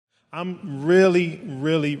I'm really,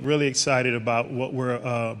 really, really excited about what we're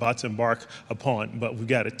about to embark upon. But we've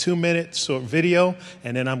got a 2-minute short video,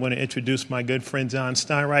 and then I'm going to introduce my good friend John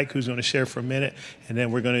Steinreich, who's going to share for a minute, and then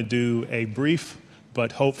we're going to do a brief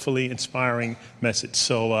but hopefully inspiring message.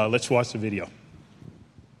 So let's watch the video.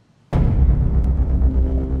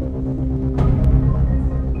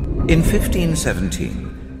 In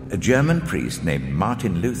 1517, a German priest named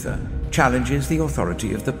Martin Luther challenges the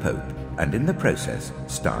authority of the Pope, and in the process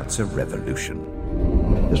starts a revolution.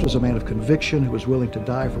 This was a man of conviction who was willing to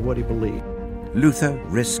die for what he believed. Luther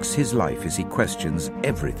risks his life as he questions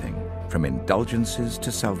everything from indulgences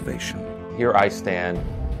to salvation. Here I stand,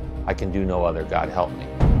 I can do no other, God help me.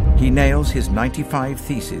 He nails his 95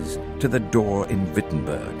 theses to the door in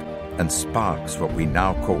Wittenberg and sparks what we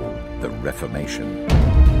now call the Reformation.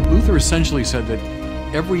 Luther essentially said that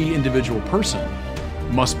every individual person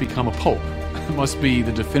must become a pope, must be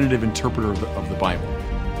the definitive interpreter of the Bible.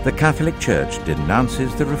 The Catholic Church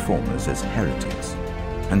denounces the Reformers as heretics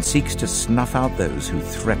and seeks to snuff out those who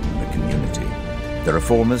threaten the community. The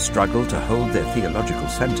Reformers struggle to hold their theological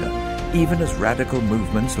center, even as radical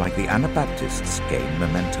movements like the Anabaptists gain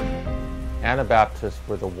momentum. Anabaptists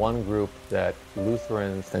were the one group that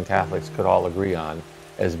Lutherans and Catholics could all agree on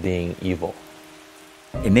as being evil.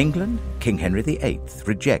 In England, King Henry VIII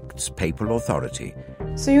rejects papal authority.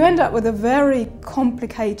 So you end up with a very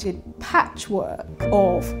complicated patchwork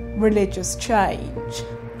of religious change.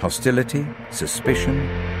 Hostility, suspicion,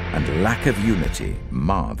 and lack of unity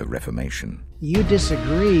mar the Reformation. You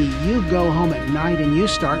disagree, you go home at night and you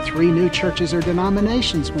start 3 new churches or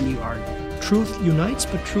denominations when you argue. Truth unites,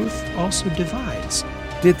 but truth also divides.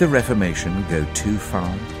 Did the Reformation go too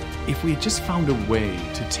far? If we had just found a way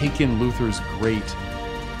to take in Luther's great,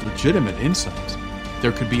 legitimate insight,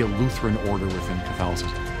 there could be a Lutheran order within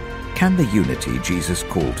Catholicism. Can the unity Jesus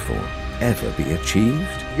called for ever be achieved?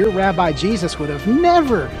 Your Rabbi Jesus would have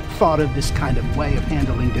never thought of this kind of way of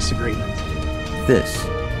handling disagreements. This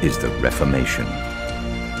is the Reformation,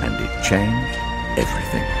 and it changed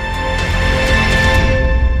everything.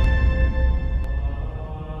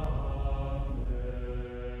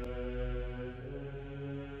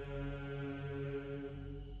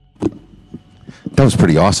 That was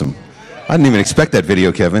pretty awesome. I didn't even expect that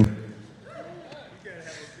video, Kevin.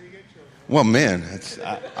 Well, man,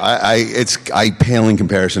 I pale in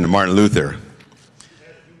comparison to Martin Luther.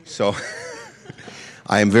 So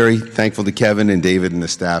I am very thankful to Kevin and David and the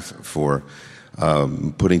staff for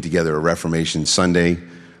putting together a Reformation Sunday.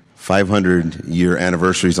 500-year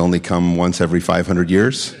anniversaries only come once every 500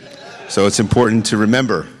 years, so it's important to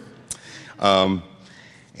remember.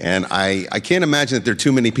 And I can't imagine that there are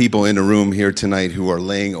too many people in the room here tonight who are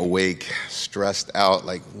laying awake, stressed out,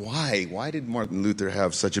 like, why? Why did Martin Luther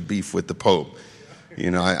have such a beef with the Pope? You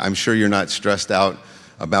know, I'm sure you're not stressed out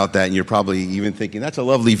about that, and you're probably even thinking, that's a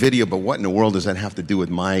lovely video, but what in the world does that have to do with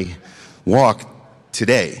my walk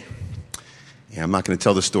today? Yeah, I'm not going to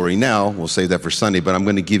tell the story now. We'll save that for Sunday, but I'm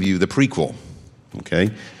going to give you the prequel, okay,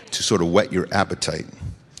 to sort of whet your appetite.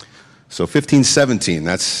 So 1517,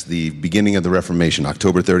 that's the beginning of the Reformation.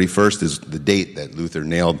 October 31st is the date that Luther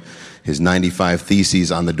nailed his 95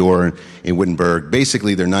 theses on the door in Wittenberg.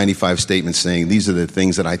 Basically, they're 95 statements saying, these are the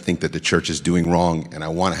things that I think that the church is doing wrong, and I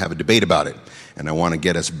want to have a debate about it. And I want to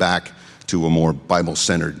get us back to a more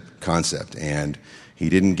Bible-centered concept. And he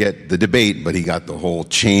didn't get the debate, but he got the whole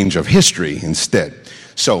change of history instead.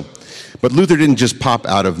 But Luther didn't just pop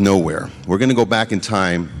out of nowhere. We're going to go back in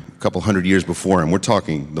time couple hundred years before him. We're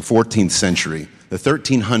talking the 14th century, the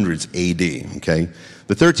 1300s AD, okay?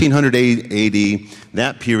 The 1300 AD,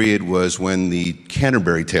 that period was when the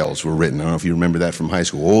Canterbury Tales were written. I don't know if you remember that from high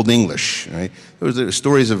school. Old English, right? Those are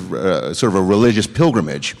stories of sort of a religious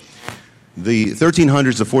pilgrimage. The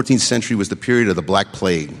 1300s, the 14th century, was the period of the Black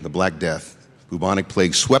Plague, the Black Death. Bubonic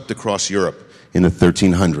plague swept across Europe in the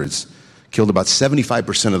 1300s, killed about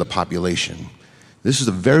 75% of the population. This is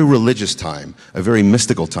a very religious time, a very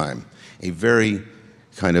mystical time, a very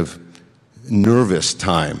kind of nervous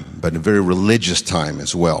time, but a very religious time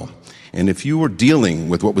as well. And if you were dealing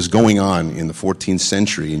with what was going on in the 14th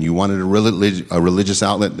century and you wanted a religious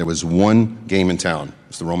outlet, there was one game in town. It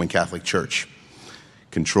was the Roman Catholic Church.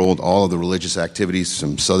 Controlled all of the religious activities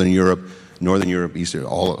from Southern Europe, Northern Europe, Eastern,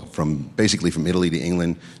 basically from Italy to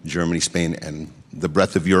England, Germany, Spain, and the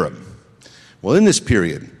breadth of Europe. Well, in this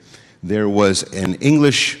period, there was an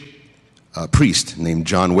English priest named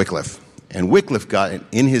John Wycliffe. And Wycliffe got it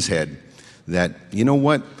in his head that, you know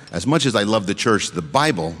what, as much as I love the church, the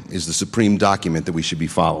Bible is the supreme document that we should be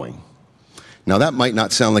following. Now, that might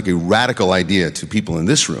not sound like a radical idea to people in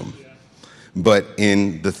this room, but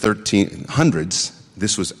in the 1300s,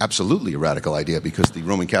 this was absolutely a radical idea because the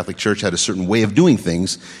Roman Catholic Church had a certain way of doing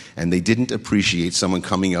things, and they didn't appreciate someone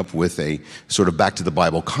coming up with a sort of back to the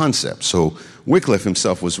Bible concept. So Wycliffe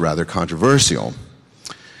himself was rather controversial.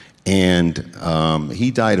 And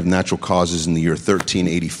he died of natural causes in the year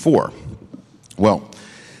 1384. Well,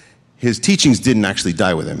 his teachings didn't actually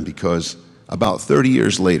die with him because about 30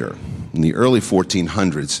 years later, in the early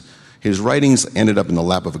 1400s, his writings ended up in the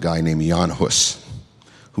lap of a guy named Jan Hus,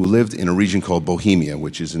 who lived in a region called Bohemia,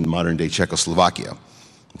 which is in modern-day Czechoslovakia.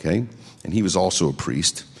 Okay? And he was also a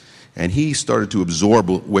priest. And he started to absorb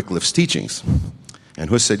Wycliffe's teachings. And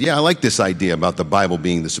Hus said, yeah, I like this idea about the Bible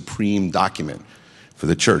being the supreme document for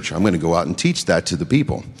the church. I'm going to go out and teach that to the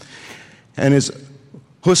people. And as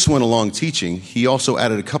Hus went along teaching, he also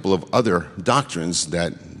added a couple of other doctrines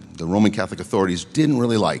that the Roman Catholic authorities didn't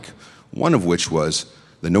really like, one of which was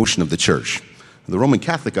the notion of the church. The Roman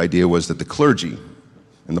Catholic idea was that the clergy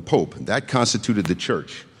and the Pope, that constituted the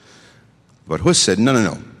church. But Hus said,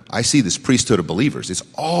 no. I see this priesthood of believers. It's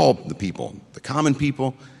all the people, the common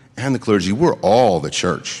people and the clergy. We're all the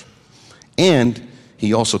church. And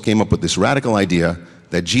he also came up with this radical idea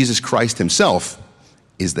that Jesus Christ himself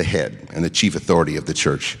is the head and the chief authority of the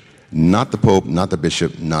church, not the Pope, not the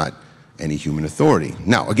bishop, not any human authority.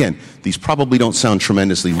 Now, again, these probably don't sound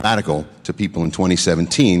tremendously radical to people in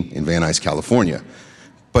 2017 in Van Nuys, California.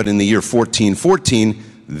 But in the year 1414,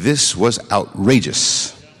 this was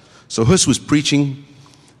outrageous. So Hus was preaching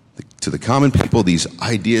to the common people these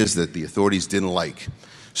ideas that the authorities didn't like.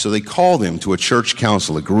 So they called him to a church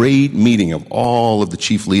council, a great meeting of all of the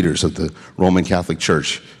chief leaders of the Roman Catholic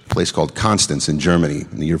Church, a place called Constance in Germany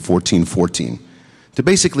in the year 1414, to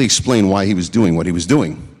basically explain why he was doing what he was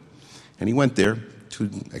doing. And he went there to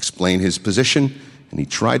explain his position, and he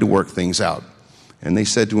tried to work things out. And they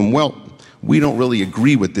said to him, well, we don't really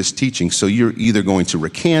agree with this teaching, so you're either going to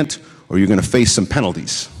recant or you're going to face some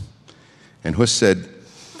penalties. And Hus said,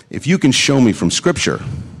 if you can show me from Scripture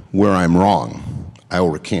where I'm wrong, I will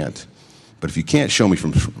recant. But if you can't show me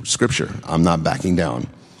from Scripture, I'm not backing down.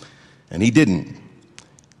 And he didn't.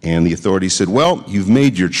 And the authorities said, well, you've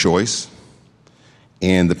made your choice,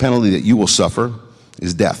 and the penalty that you will suffer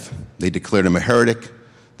is death. They declared him a heretic.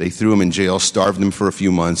 They threw him in jail, starved him for a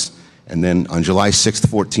few months, and then on July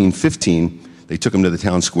 6th, 1415, they took him to the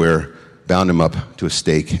town square, bound him up to a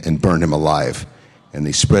stake, and burned him alive. And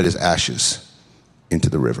they spread his ashes into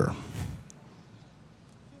the river.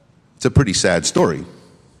 It's a pretty sad story,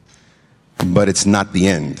 but it's not the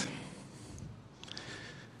end.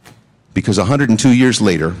 Because 102 years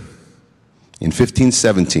later, in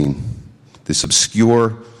 1517, this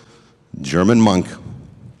obscure German monk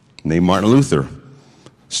named Martin Luther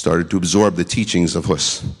started to absorb the teachings of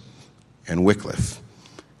Hus and Wycliffe.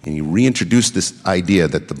 And he reintroduced this idea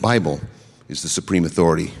that the Bible is the supreme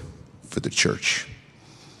authority for the church,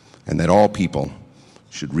 and that all people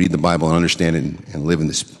should read the Bible and understand it and live in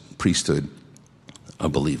this priesthood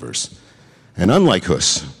of believers. And unlike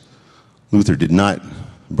Hus, Luther did not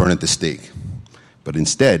burn at the stake, but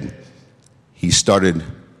instead he started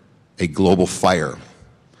a global fire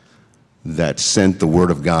that sent the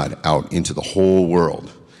Word of God out into the whole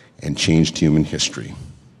world and changed human history.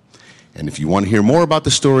 And if you want to hear more about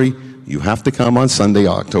the story, you have to come on Sunday,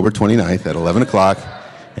 October 29th at 11 o'clock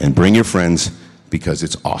and bring your friends because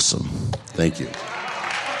it's awesome. Thank you.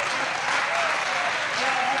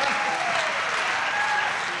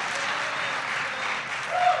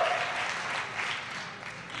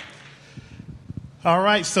 All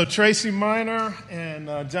right, so Tracy Miner and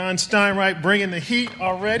John Steinreich bringing the heat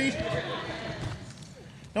already.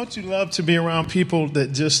 Don't you love to be around people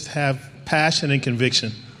that just have passion and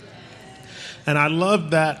conviction? And I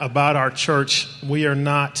love that about our church. We are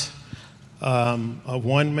not a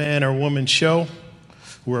one-man or woman show.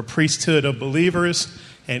 We're a priesthood of believers,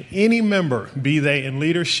 and any member, be they in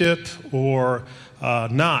leadership or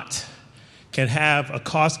not, can have a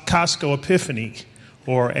Costco epiphany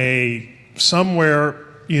or a somewhere,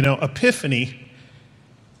 epiphany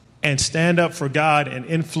and stand up for God and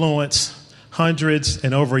influence hundreds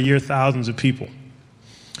and over a year, thousands of people.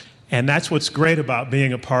 And that's what's great about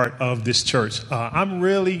being a part of this church. I'm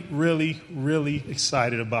really, really, really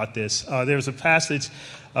excited about this. There's a passage.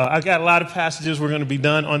 I've got a lot of passages we're going to be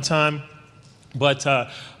done on time. But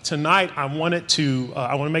tonight I want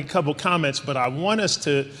to make a couple comments, but I want us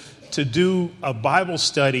to do a Bible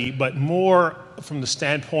study, but more from the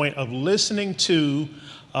standpoint of listening to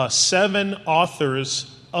 7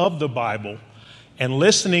 authors of the Bible and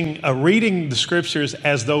reading the scriptures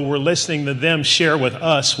as though we're listening to them share with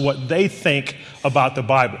us what they think about the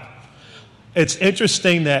Bible. It's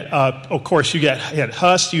interesting that, of course, you had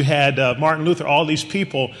Huss, you had Martin Luther, all these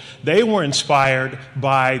people. They were inspired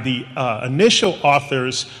by the initial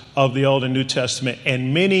authors of the Old and New Testament,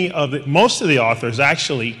 and most of the authors,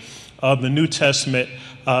 actually, of the New Testament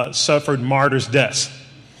suffered martyrs' deaths.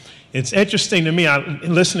 It's interesting to me, I'm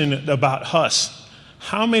listening about Huss,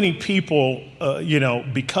 how many people,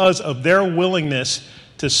 because of their willingness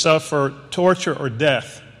to suffer torture or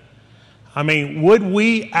death. I mean, would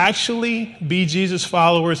we actually be Jesus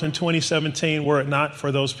followers in 2017 were it not for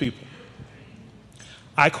those people?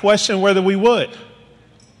 I question whether we would,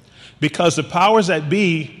 because the powers that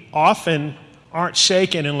be often aren't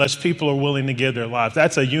shaken unless people are willing to give their lives.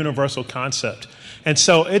 That's a universal concept. And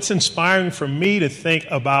so it's inspiring for me to think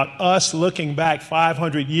about us looking back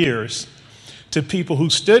 500 years to people who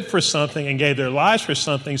stood for something and gave their lives for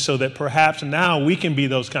something, so that perhaps now we can be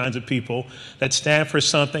those kinds of people that stand for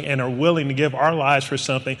something and are willing to give our lives for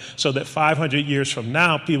something, so that 500 years from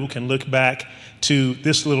now people can look back to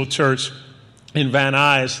this little church in Van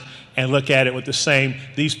Nuys and look at it with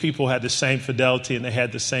these people had the same fidelity and they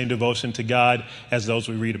had the same devotion to God as those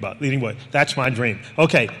we read about. Anyway, that's my dream.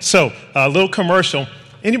 Okay, so a little commercial.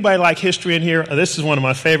 Anybody like history in here? This is one of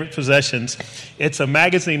my favorite possessions. It's a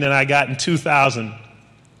magazine that I got in 2000.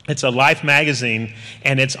 It's a Life magazine,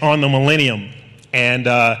 and it's on the millennium. And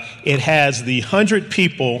it has the 100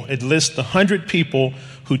 people, it lists the 100 people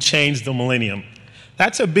who changed the millennium.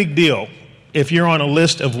 That's a big deal if you're on a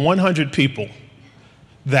list of 100 people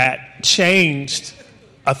that changed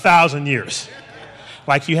 1,000 years.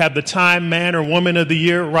 Like you have the Time Man or Woman of the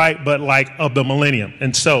Year, right? But like of the millennium.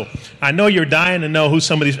 And so I know you're dying to know who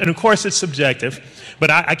some of these, and of course it's subjective, but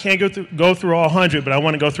I can't go through all 100, but I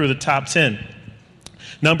want to go through the top 10.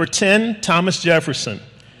 Number 10, Thomas Jefferson.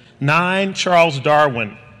 9, Charles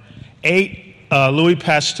Darwin. 8, Louis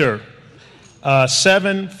Pasteur.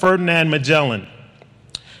 7, Ferdinand Magellan.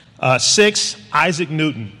 6, Isaac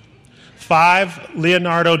Newton. 5,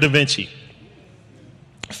 Leonardo da Vinci.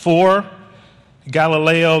 4,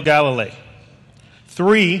 Galileo Galilei.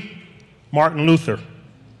 3, Martin Luther.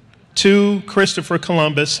 2, Christopher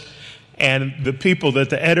Columbus. And the people that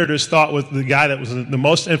the editors thought was the guy that was the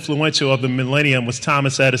most influential of the millennium was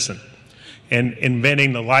Thomas Edison, and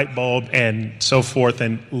inventing the light bulb and so forth,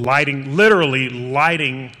 and literally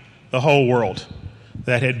lighting the whole world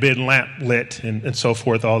that had been lamp lit and so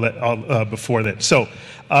forth, all before that. So,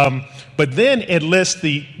 but then it lists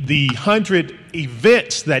the 100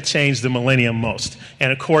 events that changed the millennium most.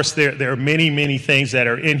 And of course, there are many, many things that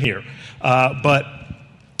are in here. But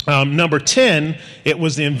number 10, it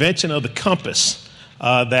was the invention of the compass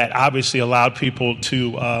that obviously allowed people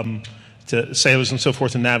to sailors and so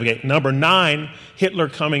forth to navigate. Number 9, Hitler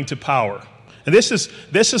coming to power. And this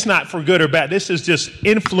is not for good or bad. This is just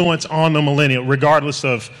influence on the millennium, regardless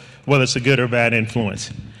of whether it's a good or bad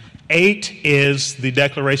influence. 8 is the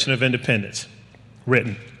Declaration of Independence,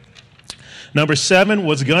 written. Number 7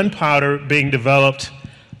 was gunpowder being developed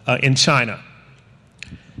in China.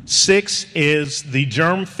 6 is the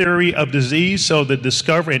germ theory of disease, so the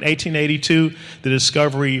discovery in 1882, the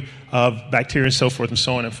discovery of bacteria and so forth and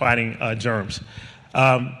so on, and fighting germs.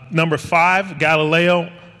 Number 5,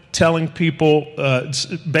 Galileo telling people,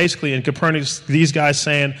 basically in Copernicus, these guys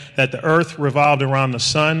saying that the earth revolved around the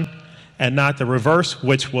sun and not the reverse,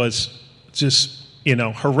 which was just,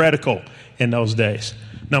 heretical in those days.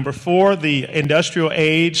 Number 4, the industrial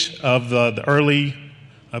age of the early,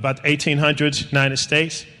 about the 1800s, United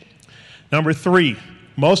States. Number 3,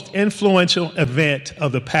 most influential event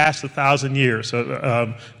of the past 1,000 years,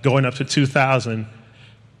 going up to 2000,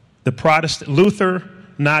 the Protestant, Luther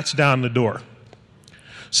knocks down the door.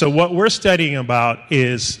 So what we're studying about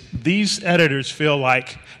is these editors feel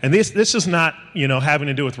like, and this is not, having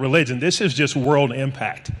to do with religion, this is just world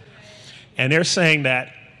impact. And they're saying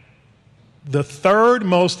that the third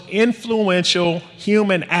most influential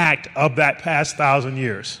human act of that past 1,000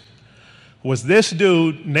 years was this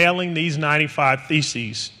dude nailing these 95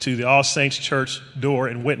 theses to the All Saints Church door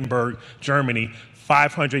in Wittenberg, Germany,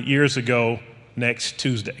 500 years ago next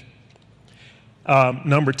Tuesday.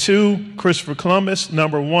 Number 2, Christopher Columbus.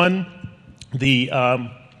 Number 1, the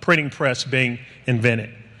printing press being invented.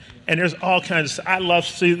 And there's all kinds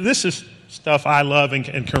of this is stuff I love and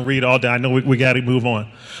can read all day. I know we got to move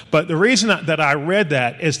on. But the reason that I read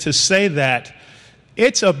that is to say that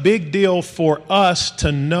it's a big deal for us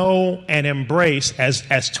to know and embrace as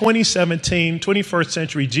 2017, 21st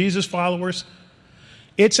century Jesus followers.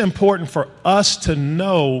 It's important for us to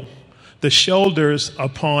know the shoulders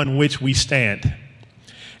upon which we stand,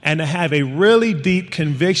 and to have a really deep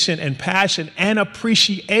conviction and passion and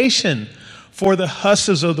appreciation for the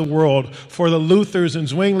Husses of the world, for the Luthers and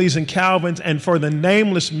Zwinglies and Calvins, and for the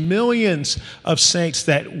nameless millions of saints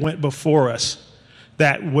that went before us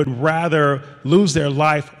that would rather lose their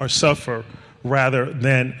life or suffer rather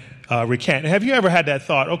than recant. Have you ever had that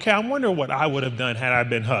thought, okay, I wonder what I would have done had I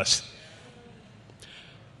been Huss?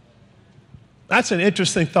 That's an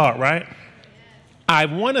interesting thought, right? I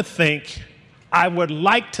would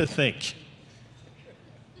like to think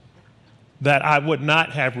that I would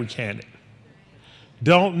not have recanted.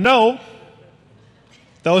 Don't know.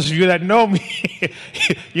 Those of you that know me,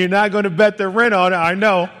 you're not going to bet the rent on it, I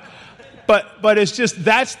know. But it's just,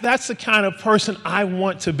 that's the kind of person I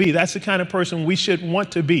want to be. That's the kind of person we should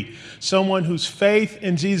want to be. Someone whose faith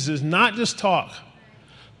in Jesus is not just talk,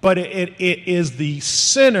 but it is the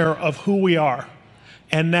center of who we are.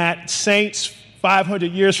 And that saints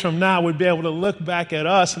 500 years from now would be able to look back at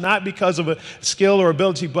us, not because of a skill or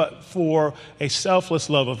ability, but for a selfless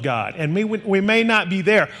love of God. And we may not be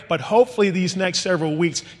there, but hopefully these next several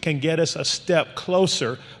weeks can get us a step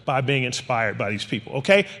closer by being inspired by these people.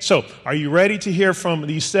 Okay? So are you ready to hear from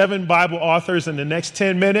these 7 Bible authors in the next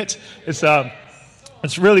 10 minutes?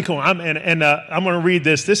 It's really cool. I'm going to read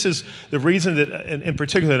this. This is the reason that, in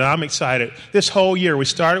particular, that I'm excited. This whole year, we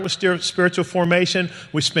started with spiritual formation.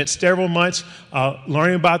 We spent several months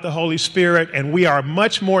learning about the Holy Spirit, and we are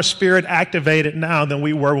much more spirit activated now than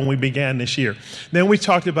we were when we began this year. Then we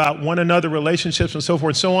talked about one another, relationships, and so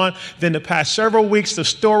forth and so on. Then the past several weeks, the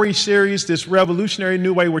story series, this revolutionary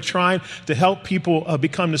new way we're trying to help people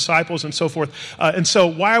become disciples and so forth. And so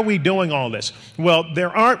why are we doing all this? Well, there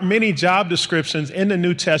aren't many job descriptions in the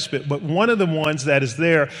New Testament, but one of the ones that is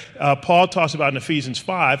there, Paul talks about in Ephesians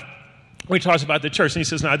 5, where he talks about the church. And he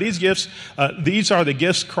says, now these gifts, these are the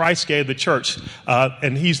gifts Christ gave the church.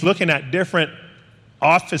 And he's looking at different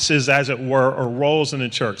offices, as it were, or roles in the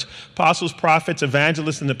church. Apostles, prophets,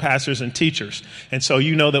 evangelists, and the pastors and teachers. And so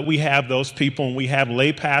you know that we have those people, and we have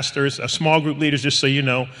lay pastors, small group leaders, just so you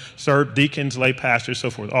know, serve deacons, lay pastors, so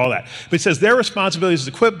forth, all that. But it says their responsibility is to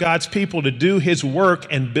equip God's people to do his work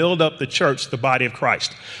and build up the church, the body of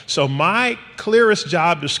Christ. So my clearest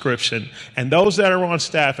job description, and those that are on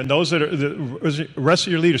staff, and those that are the rest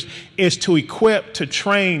of your leaders, is to equip, to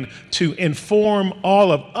train, to inform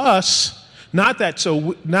all of us. Not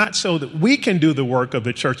so that we can do the work of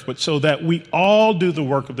the church, but so that we all do the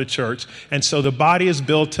work of the church. And so the body is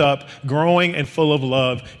built up, growing and full of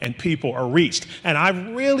love, and people are reached. And I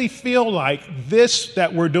really feel like this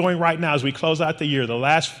that we're doing right now as we close out the year, the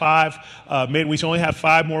last 5 midweeks, only have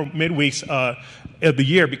 5 more midweeks of the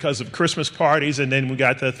year because of Christmas parties, and then we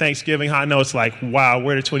got the Thanksgiving. I know it's like, wow,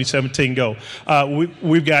 where did 2017 go?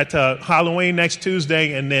 We've got Halloween next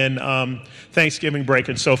Tuesday, and then Thanksgiving break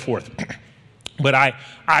and so forth. But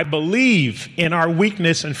I believe in our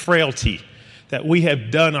weakness and frailty that we have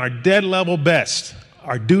done our dead level best,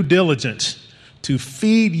 our due diligence, to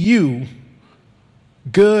feed you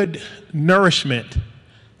good nourishment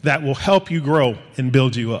that will help you grow and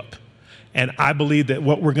build you up. And I believe that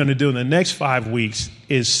what we're going to do in the next 5 weeks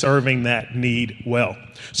is serving that need well.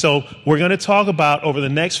 So we're going to talk about, over the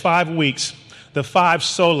next 5 weeks, the 5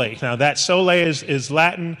 solae. Now, that solae is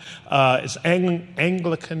Latin, is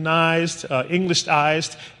Anglicanized,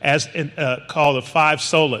 Englishized, as called the 5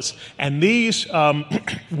 solas. And these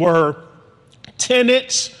were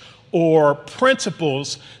tenets or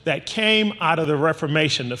principles that came out of the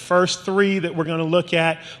Reformation. The first 3 that we're going to look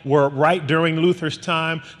at were right during Luther's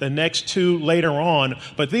time, the next 2 later on.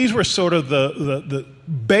 But these were sort of the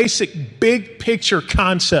basic big picture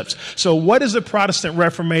concepts. So what is the Protestant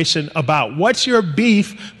Reformation about? What's your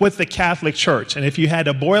beef with the Catholic Church? And if you had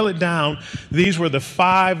to boil it down, these were the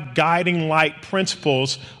 5 guiding light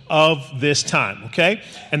principles of this time, okay?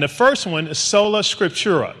 And the first one is sola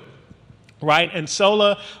scriptura. Right? And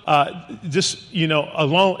sola,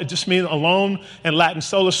 alone, it just means alone in Latin,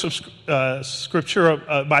 sola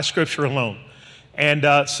scriptura, by scripture alone.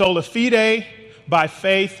 And sola fide, by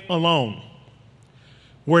faith alone.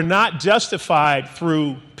 We're not justified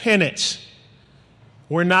through penance.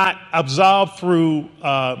 We're not absolved through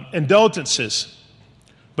indulgences.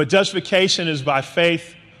 But justification is by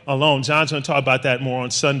faith alone. John's going to talk about that more on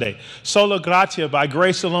Sunday. Sola gratia, by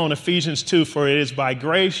grace alone, Ephesians 2, for it is by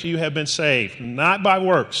grace you have been saved, not by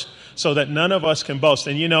works, so that none of us can boast.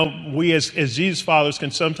 And we as Jesus followers can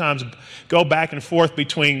sometimes go back and forth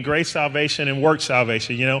between grace salvation and work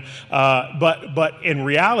salvation, But in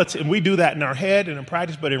reality, and we do that in our head and in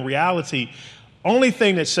practice, but in reality, only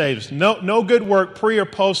thing that saves, no good work pre or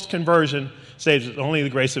post conversion saves us, only the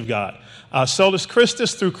grace of God. Solus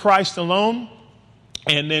Christus, through Christ alone.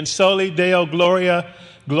 And then soli Deo gloria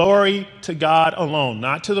Glory to God alone,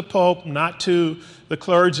 not to the Pope, not to the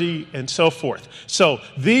clergy, and so forth. So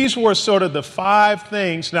these were sort of the 5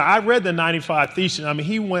 things. Now, I read the 95 Theses. I mean,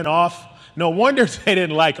 he went off. No wonder they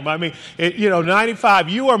didn't like him. I mean, 95,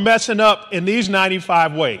 you are messing up in these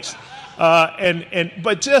 95 ways.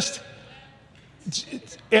 But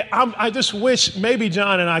I just wish, maybe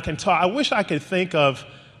John and I can talk. I wish I could think of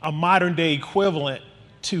a modern day equivalent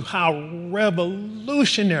to how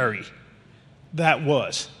revolutionary that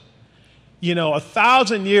was.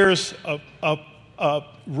 1,000 years of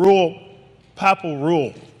papal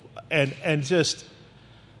rule, and just,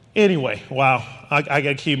 anyway, wow, I got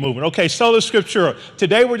to keep moving. Okay, Sola Scriptura.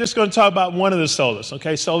 Today we're just going to talk about one of the solas,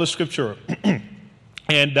 okay, Sola Scriptura.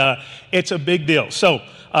 And it's a big deal. So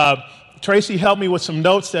Tracy helped me with some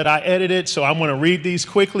notes that I edited, so I'm going to read these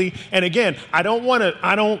quickly. And again, I know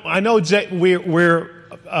we're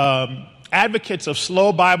advocates of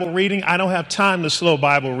slow Bible reading. I don't have time to slow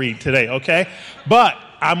Bible read today, okay? But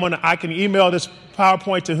I can email this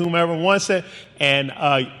PowerPoint to whomever wants it, and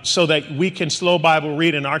so that we can slow Bible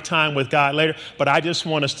read in our time with God later. But I just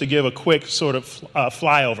want us to give a quick sort of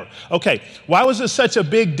flyover. Okay, why was this such a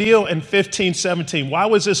big deal in 1517? Why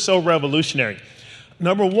was this so revolutionary?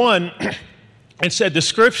 Number one, it said the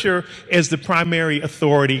Scripture is the primary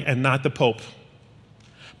authority and not the Pope.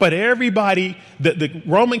 But everybody, the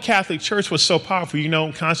Roman Catholic Church was so powerful.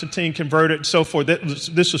 Constantine converted and so forth.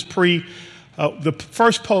 This was the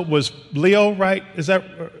first Pope was Leo, right? Is that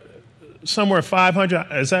somewhere 500?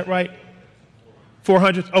 Is that right?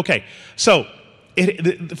 400? Okay. So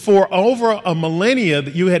for over a millennia,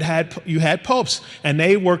 you had popes, and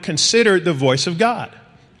they were considered the voice of God.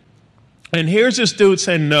 And here's this dude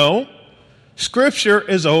saying, no, Scripture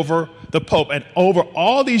is over the Pope and over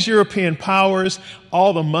all these European powers,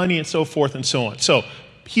 all the money and so forth and so on. So,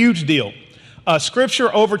 huge deal.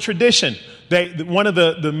 Scripture over tradition. One of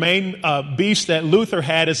the main beefs that Luther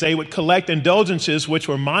had is they would collect indulgences, which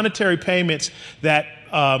were monetary payments that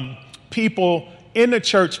people in the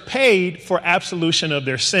church paid for absolution of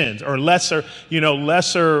their sins, or lesser,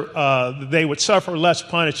 they would suffer less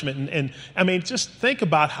punishment. And I mean, just think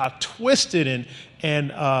about how twisted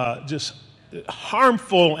and just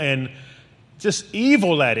harmful and just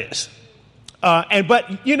evil that is.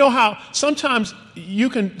 But you know how sometimes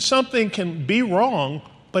something can be wrong,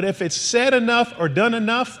 but if it's said enough or done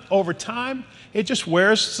enough over time, it just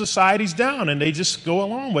wears societies down, and they just go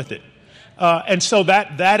along with it. And so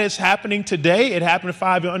that is happening today. It happened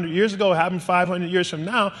 500 years ago. It happened 500 years from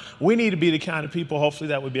now. We need to be the kind of people, hopefully,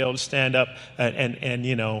 that would be able to stand up and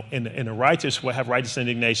in a righteous way, have righteous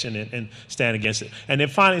indignation and stand against it. And then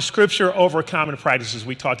finally, Scripture over common practices.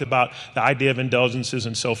 We talked about the idea of indulgences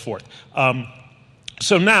and so forth.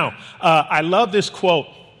 So now, I love this quote,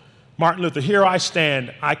 Martin Luther, "Here I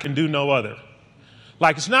stand, I can do no other."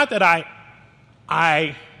 Like, it's not that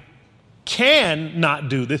I can not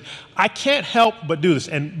do this. I can't help but do this.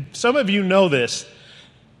 And some of you know this.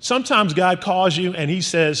 Sometimes God calls you and he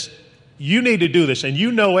says, you need to do this. And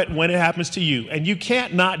you know it when it happens to you. And you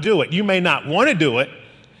can't not do it. You may not want to do it.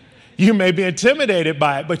 You may be intimidated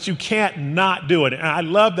by it, but you can't not do it. And I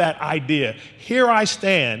love that idea. Here I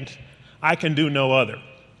stand, I can do no other.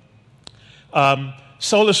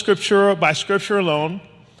 Sola Scriptura, by Scripture alone.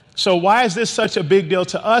 So why is this such a big deal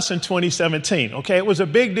to us in 2017? Okay, it was a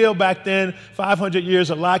big deal back then. 500 years,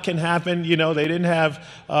 a lot can happen. They didn't have,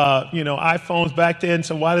 iPhones back then.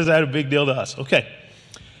 So why is that a big deal to us? Okay,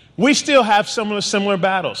 we still have similar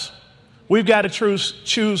battles. We've got to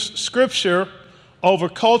choose Scripture over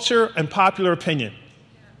culture and popular opinion.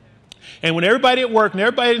 And when everybody at work and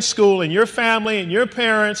everybody in school and your family and your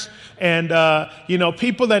parents and,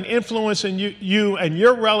 people that influence you and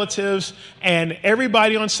your relatives and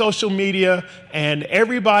everybody on social media and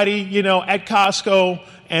everybody, at Costco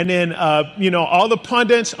and then, all the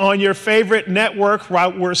pundits on your favorite network,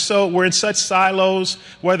 right? We're in such silos,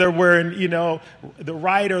 whether we're in, the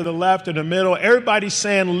right or the left or the middle. Everybody's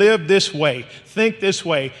saying, live this way, think this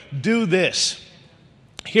way, do this.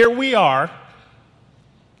 Here we are,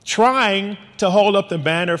 trying to hold up the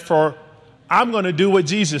banner for, I'm going to do what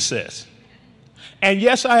Jesus says. And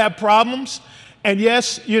yes, I have problems. And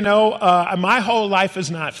yes, my whole life is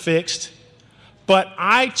not fixed. But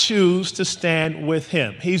I choose to stand with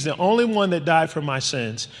him. He's the only one that died for my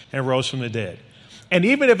sins and rose from the dead. And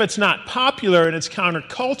even if it's not popular and it's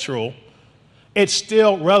countercultural, it's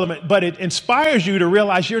still relevant, but it inspires you to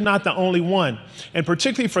realize you're not the only one. And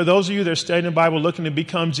particularly for those of you that are studying the Bible looking to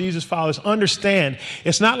become Jesus followers, understand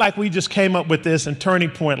it's not like we just came up with this and turning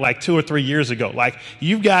point like 2 or 3 years ago. Like,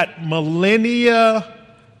 you've got millennia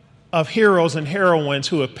of heroes and heroines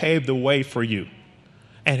who have paved the way for you.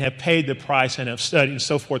 and have paid the price and have studied and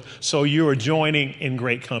so forth. So you are joining in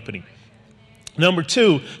great company. Number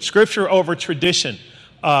 2, Scripture over tradition.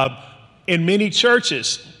 In many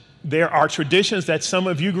churches, there are traditions that some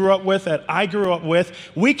of you grew up with, that I grew up with.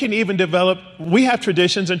 We can even we have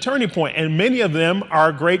traditions in Turning Point, and many of them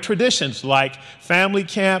are great traditions, like family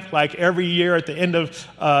camp, like every year at the end of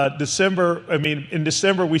December. In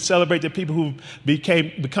December, we celebrate the people who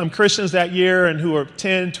become Christians that year and who are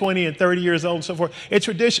 10, 20, and 30 years old and so forth. It's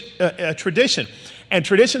a tradition. And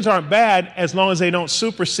traditions aren't bad as long as they don't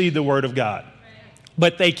supersede the Word of God.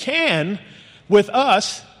 But they can, with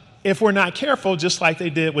us, if we're not careful, just like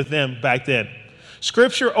they did with them back then.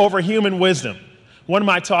 Scripture over human wisdom. What am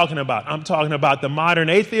I talking about? I'm talking about the modern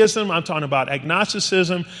atheism. I'm talking about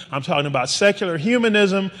agnosticism. I'm talking about secular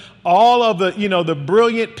humanism. All of the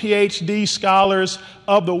brilliant PhD scholars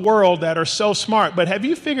of the world that are so smart. But have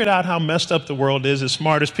you figured out how messed up the world is, as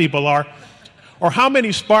smart as people are? Or how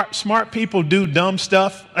many smart people do dumb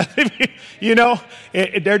stuff?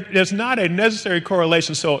 There's not a necessary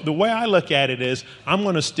correlation. So the way I look at it is, I'm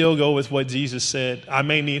going to still go with what Jesus said. I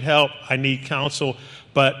may need help. I need counsel.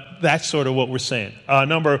 But that's sort of what we're saying.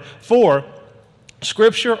 Number 4,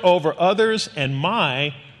 Scripture over others and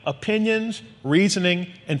my opinions, reasoning,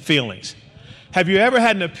 and feelings. Have you ever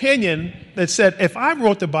had an opinion that said, if I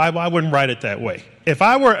wrote the Bible, I wouldn't write it that way? If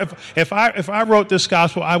I wrote this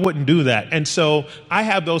gospel, I wouldn't do that. And so I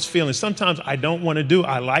have those feelings. Sometimes I don't want to do.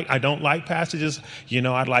 I don't like passages.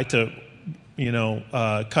 I'd like to,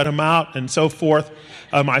 cut them out and so forth.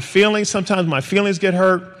 Sometimes my feelings get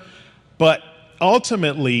hurt. But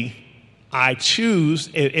ultimately, I choose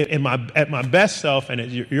at my best self and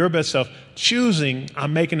at your best self.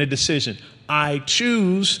 I'm making a decision. I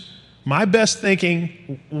choose my best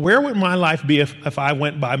thinking. Where would my life be if I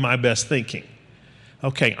went by my best thinking?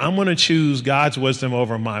 Okay, I'm going to choose God's wisdom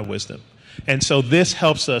over my wisdom. And so this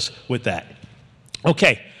helps us with that.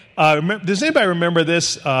 Okay, does anybody remember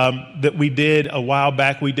this that we did a while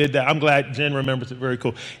back? We did that. I'm glad Jen remembers it. Very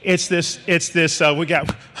cool. It's this. We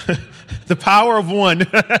got the power of one.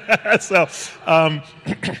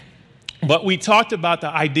 But we talked about the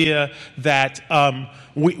idea that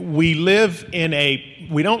we live in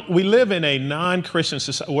a non-Christian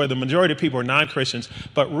society where the majority of people are non-Christians,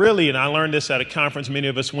 but really, and I learned this at a conference many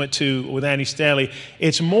of us went to with Andy Stanley,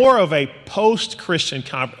 it's more of a post-Christian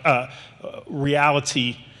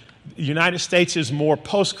reality. The United States is more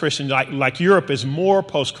post-Christian, like Europe is more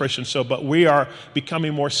post-Christian. but we are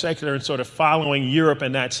becoming more secular and sort of following Europe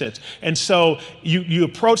in that sense. And so you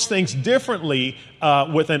approach things differently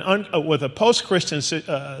with a post-Christian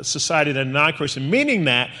society than a non-Christian, meaning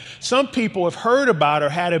that some people have heard about or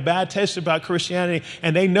had a bad taste about Christianity,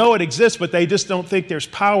 and they know it exists, but they just don't think there's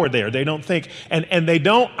power there. They don't think, and they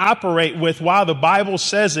don't operate with, while the Bible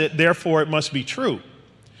says it, therefore it must be true.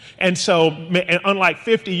 And so, unlike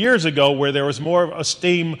 50 years ago where there was more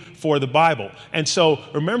esteem for the Bible. And so,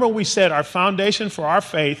 remember we said our foundation for our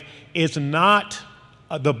faith is not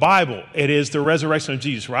the Bible. It is the resurrection of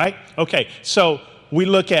Jesus, right? Okay, so we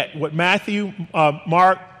look at what Matthew,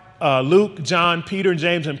 Mark, Luke, John, Peter,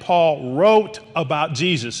 James, and Paul wrote about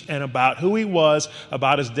Jesus and about who he was,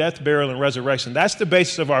 about his death, burial, and resurrection. That's the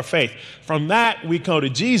basis of our faith. From that, we go to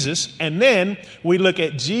Jesus, and then we look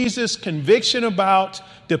at Jesus' conviction about,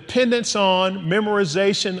 dependence on,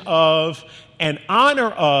 memorization of, and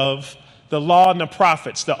honor of the law and the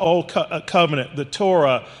prophets, the Old Covenant, the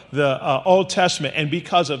Torah, the Old Testament. And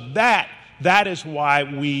because of that, that is why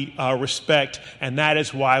we respect, and that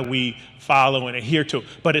is why we follow and adhere to it.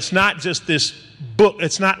 But it's not just this book.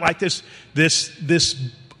 It's not like this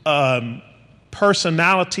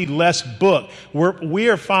personality-less book. We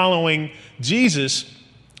are following Jesus,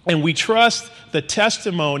 and we trust the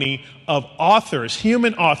testimony of authors,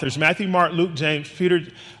 human authors, Matthew, Mark, Luke, James, Peter,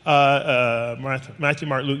 Matthew,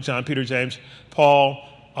 Mark, Luke, John, Peter, James, Paul,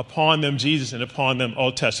 upon them Jesus, and upon them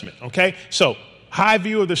Old Testament. Okay, so high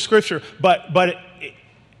view of the Scripture, but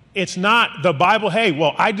it's not the Bible. Hey,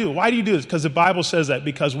 well, I do. Why do you do this? Because the Bible says that.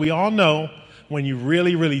 Because we all know when you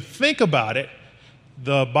really, really think about it,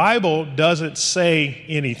 the Bible doesn't say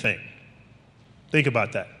anything. Think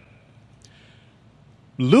about that.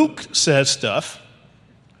 Luke says stuff.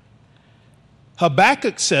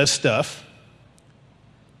 Habakkuk says stuff.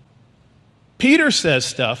 Peter says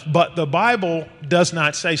stuff, but the Bible does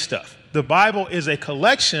not say stuff. The Bible is a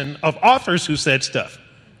collection of authors who said stuff.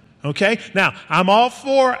 Okay? Now, I'm all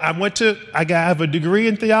for, I have a degree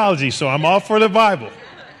in theology, so I'm all for the Bible.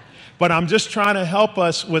 But I'm just trying to help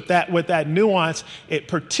us with that nuance,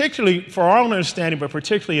 particularly for our own understanding, but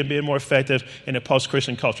particularly in being more effective in a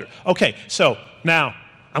post-Christian culture. Okay, so now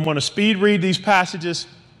I'm going to speed read these passages.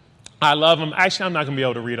 I love them. Actually, I'm not going to be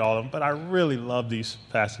able to read all of them, but I really love these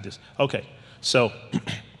passages. Okay, so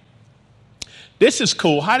this is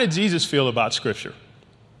cool. How did Jesus feel about Scripture?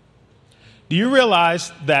 Do you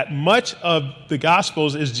realize that much of the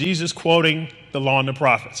Gospels is Jesus quoting the law and the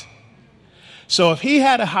prophets? So if he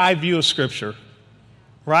had a high view of Scripture,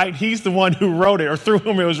 right, he's the one who wrote it or through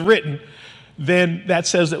whom it was written, then that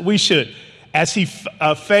says that we should. As he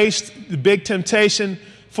faced the big temptation,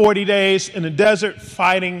 40 days in the desert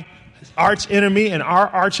fighting his arch enemy and our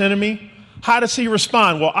arch enemy, how does he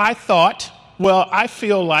respond? Well, I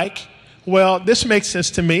feel like, this makes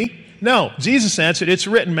sense to me. No, Jesus answered, it's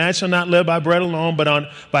written, man shall not live by bread alone, but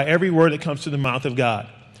by every word that comes to the mouth of God.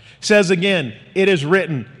 Says again, it is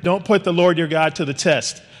written, don't put the Lord your God to the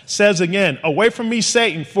test. Says again, away from me,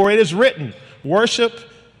 Satan, for it is written, worship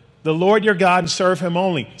the Lord your God and serve him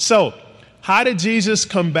only. So, how did Jesus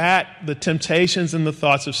combat the temptations and the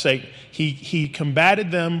thoughts of Satan? He combated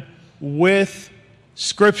them with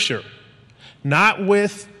Scripture, not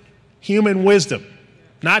with human wisdom.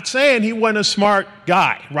 Not saying he wasn't a smart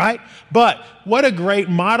guy, right? But what a great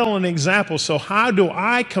model and example. So how do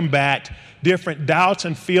I combat different doubts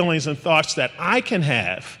and feelings and thoughts that I can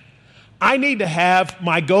have? I need to have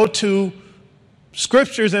my go-to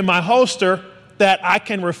scriptures in my holster that I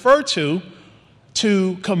can refer to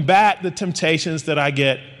combat the temptations that I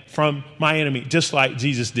get from my enemy, just like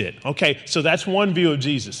Jesus did. Okay, so that's one view of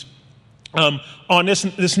Jesus. On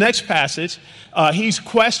this next passage, he's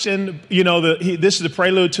questioned, this is the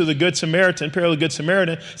prelude to the Good Samaritan, parallel Good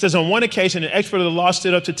Samaritan. It says, on one occasion, an expert of the law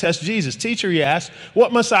stood up to test Jesus. Teacher, he asked,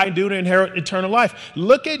 what must I do to inherit eternal life?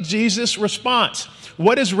 Look at Jesus' response.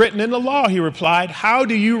 What is written in the law? He replied, how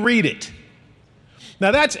do you read it?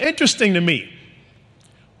 Now, that's interesting to me.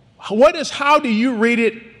 What does how do you read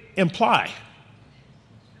it imply?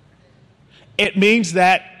 It means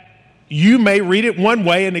that you may read it one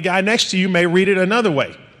way and the guy next to you may read it another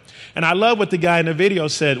way. And I love what the guy in the video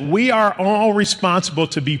said. We are all responsible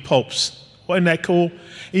to be popes. Wasn't that cool?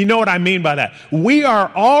 You know what I mean by that? We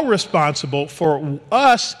are all responsible for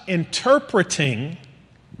us interpreting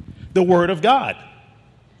the Word of God.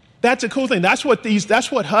 That's a cool thing. That's what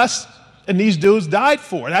Huss and these dudes died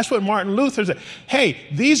for. That's what Martin Luther said. Hey,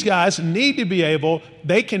 these guys need to be able,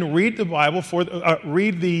 they can read the Bible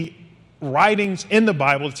read the writings in the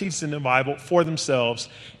Bible, teachings in the Bible for themselves,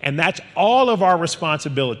 and that's all of our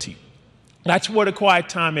responsibility. That's what a quiet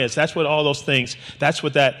time is. That's what all those things, that's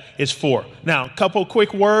what that is for. Now, a couple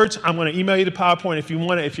quick words. I'm going to email you the PowerPoint if you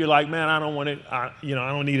want it. If you're like, man, I don't want it, I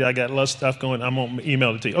don't need it. I got a lot of stuff going. I'm going to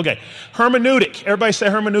email it to you. Okay, hermeneutic. Everybody say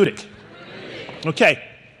hermeneutic. Okay.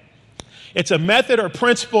 It's a method or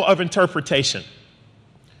principle of interpretation.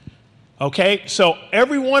 Okay, so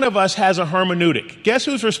every one of us has a hermeneutic. Guess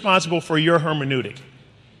who's responsible for your hermeneutic?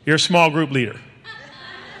 Your small group leader.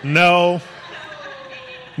 No.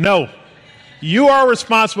 You are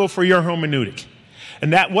responsible for your hermeneutic.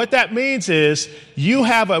 And what that means is you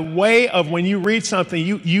have a way of when you read something,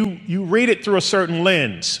 you read it through a certain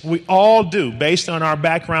lens. We all do, based on our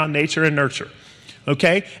background, nature, and nurture.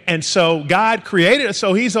 Okay? And so God created us,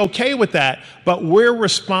 so he's okay with that, but we're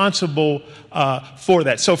responsible for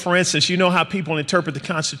that. So, for instance, you know how people interpret the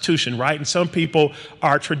Constitution, right? And some people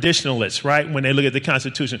are traditionalists, right, when they look at the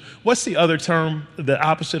Constitution. What's the other term, the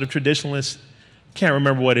opposite of traditionalists? Can't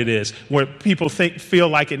remember what it is, where people feel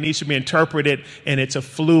like it needs to be interpreted and it's a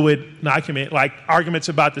fluid document, like arguments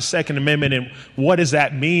about the Second Amendment and what does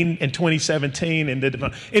that mean in 2017.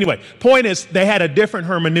 Anyway, point is they had a different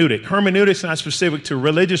hermeneutic. Hermeneutic's not specific to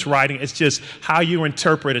religious writing. It's just how you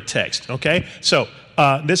interpret a text, okay? So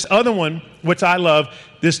this other one, which I love,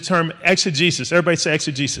 this term exegesis. Everybody say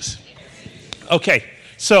exegesis. Okay,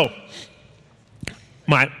 so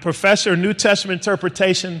my professor of New Testament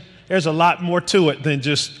interpretation, there's a lot more to it than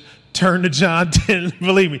just turn to John 10,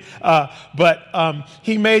 believe me. But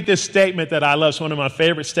he made this statement that I love. It's one of my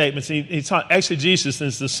favorite statements. He taught exegesis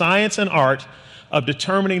is the science and art of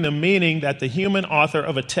determining the meaning that the human author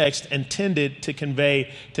of a text intended to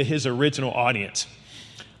convey to his original audience.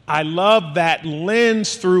 I love that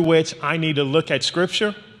lens through which I need to look at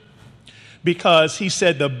Scripture, because he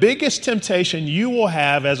said the biggest temptation you will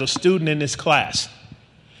have as a student in this class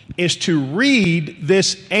is to read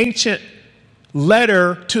this ancient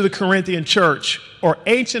letter to the Corinthian church or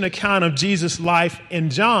ancient account of Jesus' life in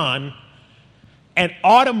John and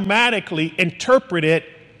automatically interpret it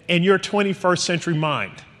in your 21st century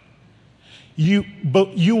mind.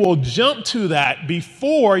 But you will jump to that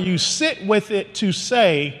before you sit with it to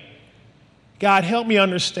say, God, help me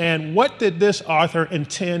understand, what did this author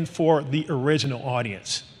intend for the original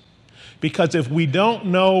audience? Because if we don't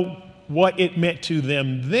know what it meant to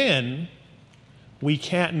them then, we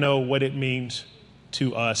can't know what it means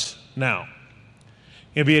to us now.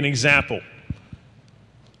 It'll be an example.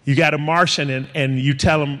 You got a Martian and you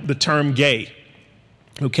tell him the term gay,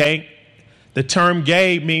 okay? The term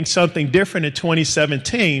gay means something different in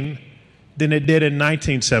 2017 than it did in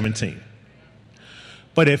 1917.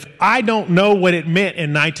 But if I don't know what it meant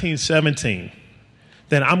in 1917,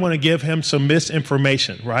 then I'm going to give him some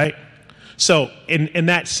misinformation, right? So in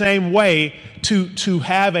that same way, to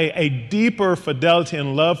have a deeper fidelity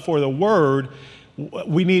and love for the word,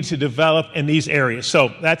 we need to develop in these areas.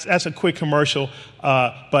 So that's a quick commercial,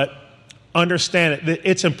 but understand that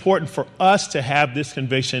it's important for us to have this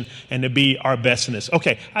conviction and to be our best in this.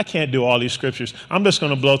 Okay, I can't do all these scriptures. I'm just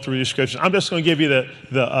going to blow through these scriptures. I'm just going to give you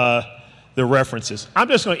the references. I'm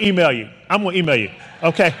just going to email you. I'm going to email you.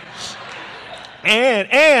 Okay.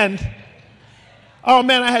 And oh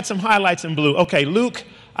man, I had some highlights in blue. Okay, Luke,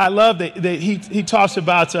 I love that he talks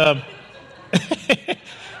about.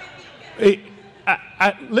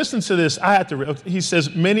 Listen to this. He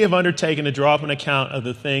says, many have undertaken to draw up an account of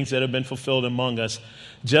the things that have been fulfilled among us,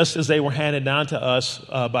 just as they were handed down to us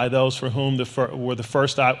by those for whom from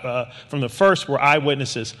the first were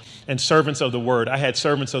eyewitnesses and servants of the word. I had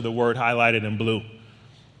servants of the word highlighted in blue.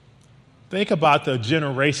 Think about the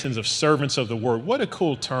generations of servants of the word. What a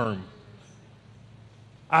cool term.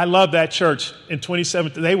 I love that church in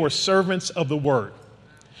 2017. They were servants of the word.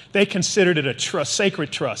 They considered it a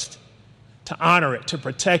sacred trust. To honor it, to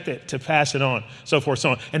protect it, to pass it on, so forth,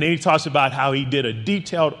 so on. And then he talks about how he did a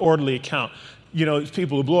detailed, orderly account. You know,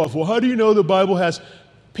 people who blow off, well, how do you know the Bible has?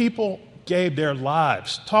 People gave their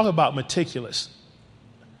lives. Talk about meticulous.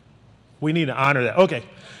 We need to honor that. Okay,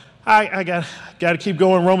 I got to keep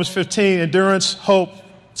going. Romans 15, endurance, hope.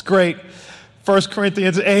 It's great. 1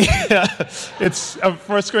 Corinthians 8, it's 1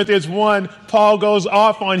 Corinthians 1, Paul goes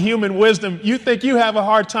off on human wisdom. You think you have a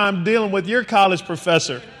hard time dealing with your college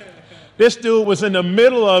professor. This dude was in the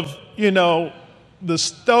middle of, the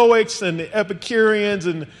Stoics and the Epicureans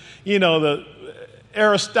and, the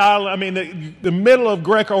Aristotle. I mean, the middle of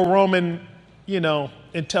Greco-Roman,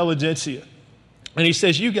 intelligentsia. And he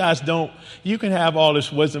says, you can have all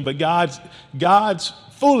this wisdom, but God's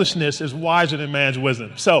foolishness is wiser than man's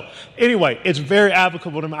wisdom. So anyway, it's very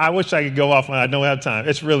applicable to me. I wish I could go off on it. I don't have time.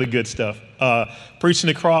 It's really good stuff. Preaching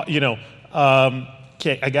the cross,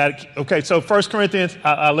 Okay, I got it. Okay, so 1 Corinthians,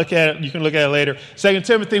 I look at it. You can look at it later. 2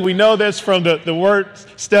 Timothy, we know this from the word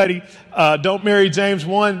study. Don't marry James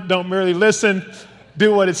 1. Don't merely listen.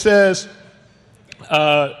 Do what it says.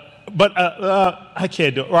 But I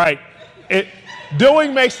can't do it. Right.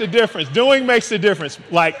 Doing makes the difference. Doing makes the difference.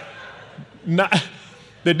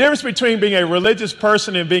 The difference between being a religious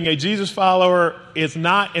person and being a Jesus follower is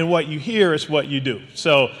not in what you hear, it's what you do.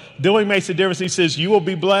 So doing makes a difference. He says you will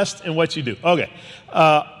be blessed in what you do. Okay.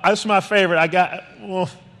 This is my favorite. I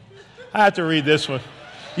have to read this one.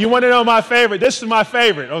 You want to know my favorite? This is my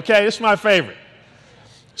favorite, okay? This is my favorite.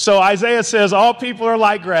 So Isaiah says, all people are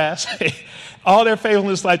like grass. All their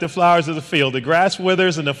faithfulness like the flowers of the field. The grass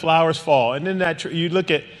withers and the flowers fall. And then you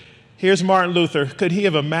look at, here's Martin Luther. Could he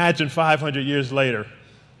have imagined 500 years later?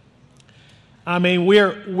 I mean,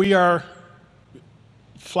 we are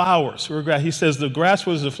flowers. We're grass. He says the grass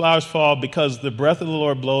withers, the flowers fall because the breath of the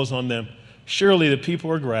Lord blows on them. Surely the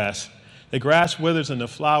people are grass. The grass withers and the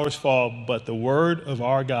flowers fall, but the word of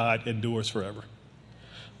our God endures forever.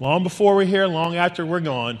 Long before we're here, long after we're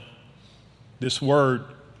gone, this word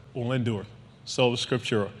will endure. Sola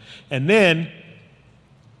Scriptura. And then,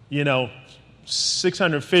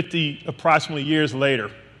 650 approximately years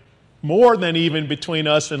later, more than even between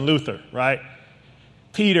us and Luther, right?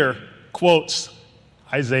 Peter quotes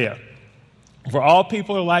Isaiah. For all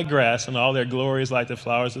people are like grass, and all their glory is like the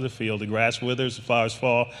flowers of the field. The grass withers, the flowers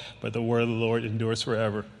fall, but the word of the Lord endures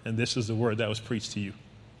forever. And this is the word that was preached to you,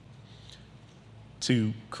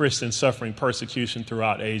 to Christians suffering persecution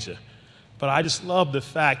throughout Asia. But I just love the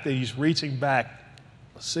fact that he's reaching back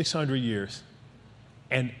 600 years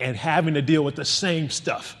and having to deal with the same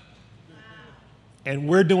stuff. And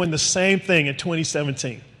we're doing the same thing in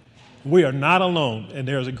 2017. We are not alone, and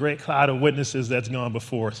there's a great cloud of witnesses that's gone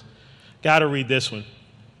before us. Got to read this one.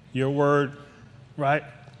 Your word, right?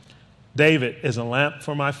 David is a lamp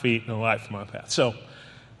for my feet and a light for my path. So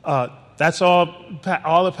that's all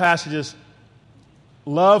the passages.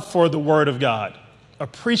 Love for the word of God.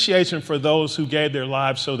 Appreciation for those who gave their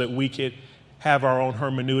lives so that we could have our own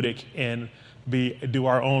hermeneutic and do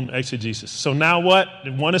our own exegesis. So now what?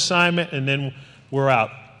 One assignment, and then we're out.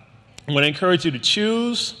 I'm going to encourage you to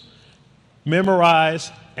choose,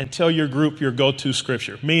 memorize, and tell your group your go-to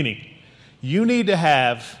scripture. Meaning, you need to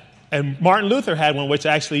have, and Martin Luther had one, which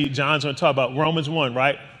actually John's going to talk about, Romans 1,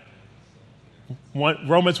 right?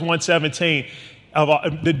 Romans 1:17.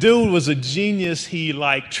 The dude was a genius. He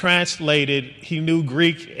translated, he knew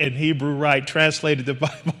Greek and Hebrew right, translated the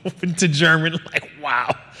Bible into German.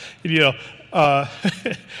 Wow.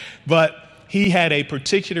 But he had a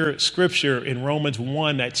particular scripture in Romans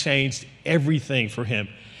 1 that changed everything for him.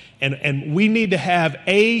 And we need to have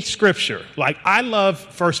a scripture. I love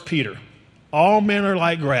 1 Peter. All men are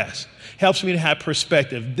like grass. Helps me to have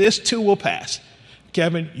perspective. This too will pass.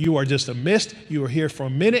 Kevin, you are just a mist. You are here for a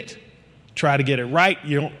minute. Try to get it right.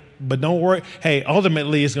 But don't worry. Hey,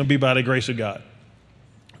 ultimately, it's going to be by the grace of God.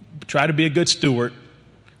 Try to be a good steward.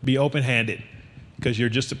 Be open-handed, because you're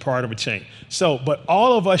just a part of a chain. But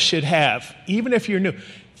all of us should have, even if you're new,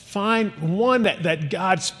 find one that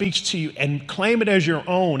God speaks to you and claim it as your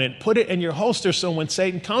own and put it in your holster so when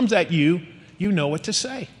Satan comes at you, you know what to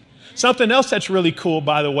say. Something else that's really cool,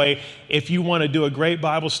 by the way, if you want to do a great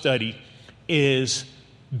Bible study, is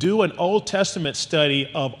do an Old Testament study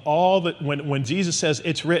of all the, when Jesus says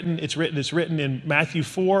it's written in Matthew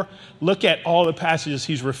 4, look at all the passages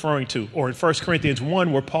he's referring to. Or in 1 Corinthians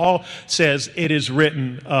 1, where Paul says it is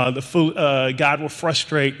written, God will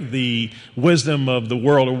frustrate the wisdom of the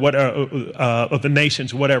world or of the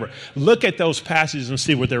nations, whatever. Look at those passages and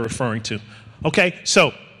see what they're referring to. Okay,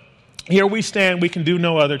 so here we stand. We can do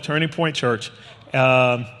no other. Turning Point Church.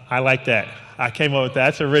 I like that. I came up with that.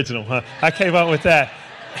 That's original, huh? I came up with that.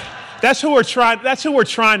 That's who we're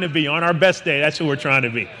trying to be on our best day. That's who we're trying to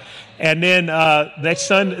be. And then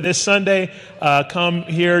this Sunday, come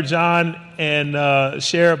here, John, and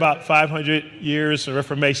share about 500 years of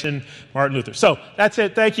Reformation, Martin Luther. So that's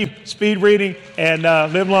it. Thank you. Speed reading, and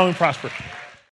live long and prosper.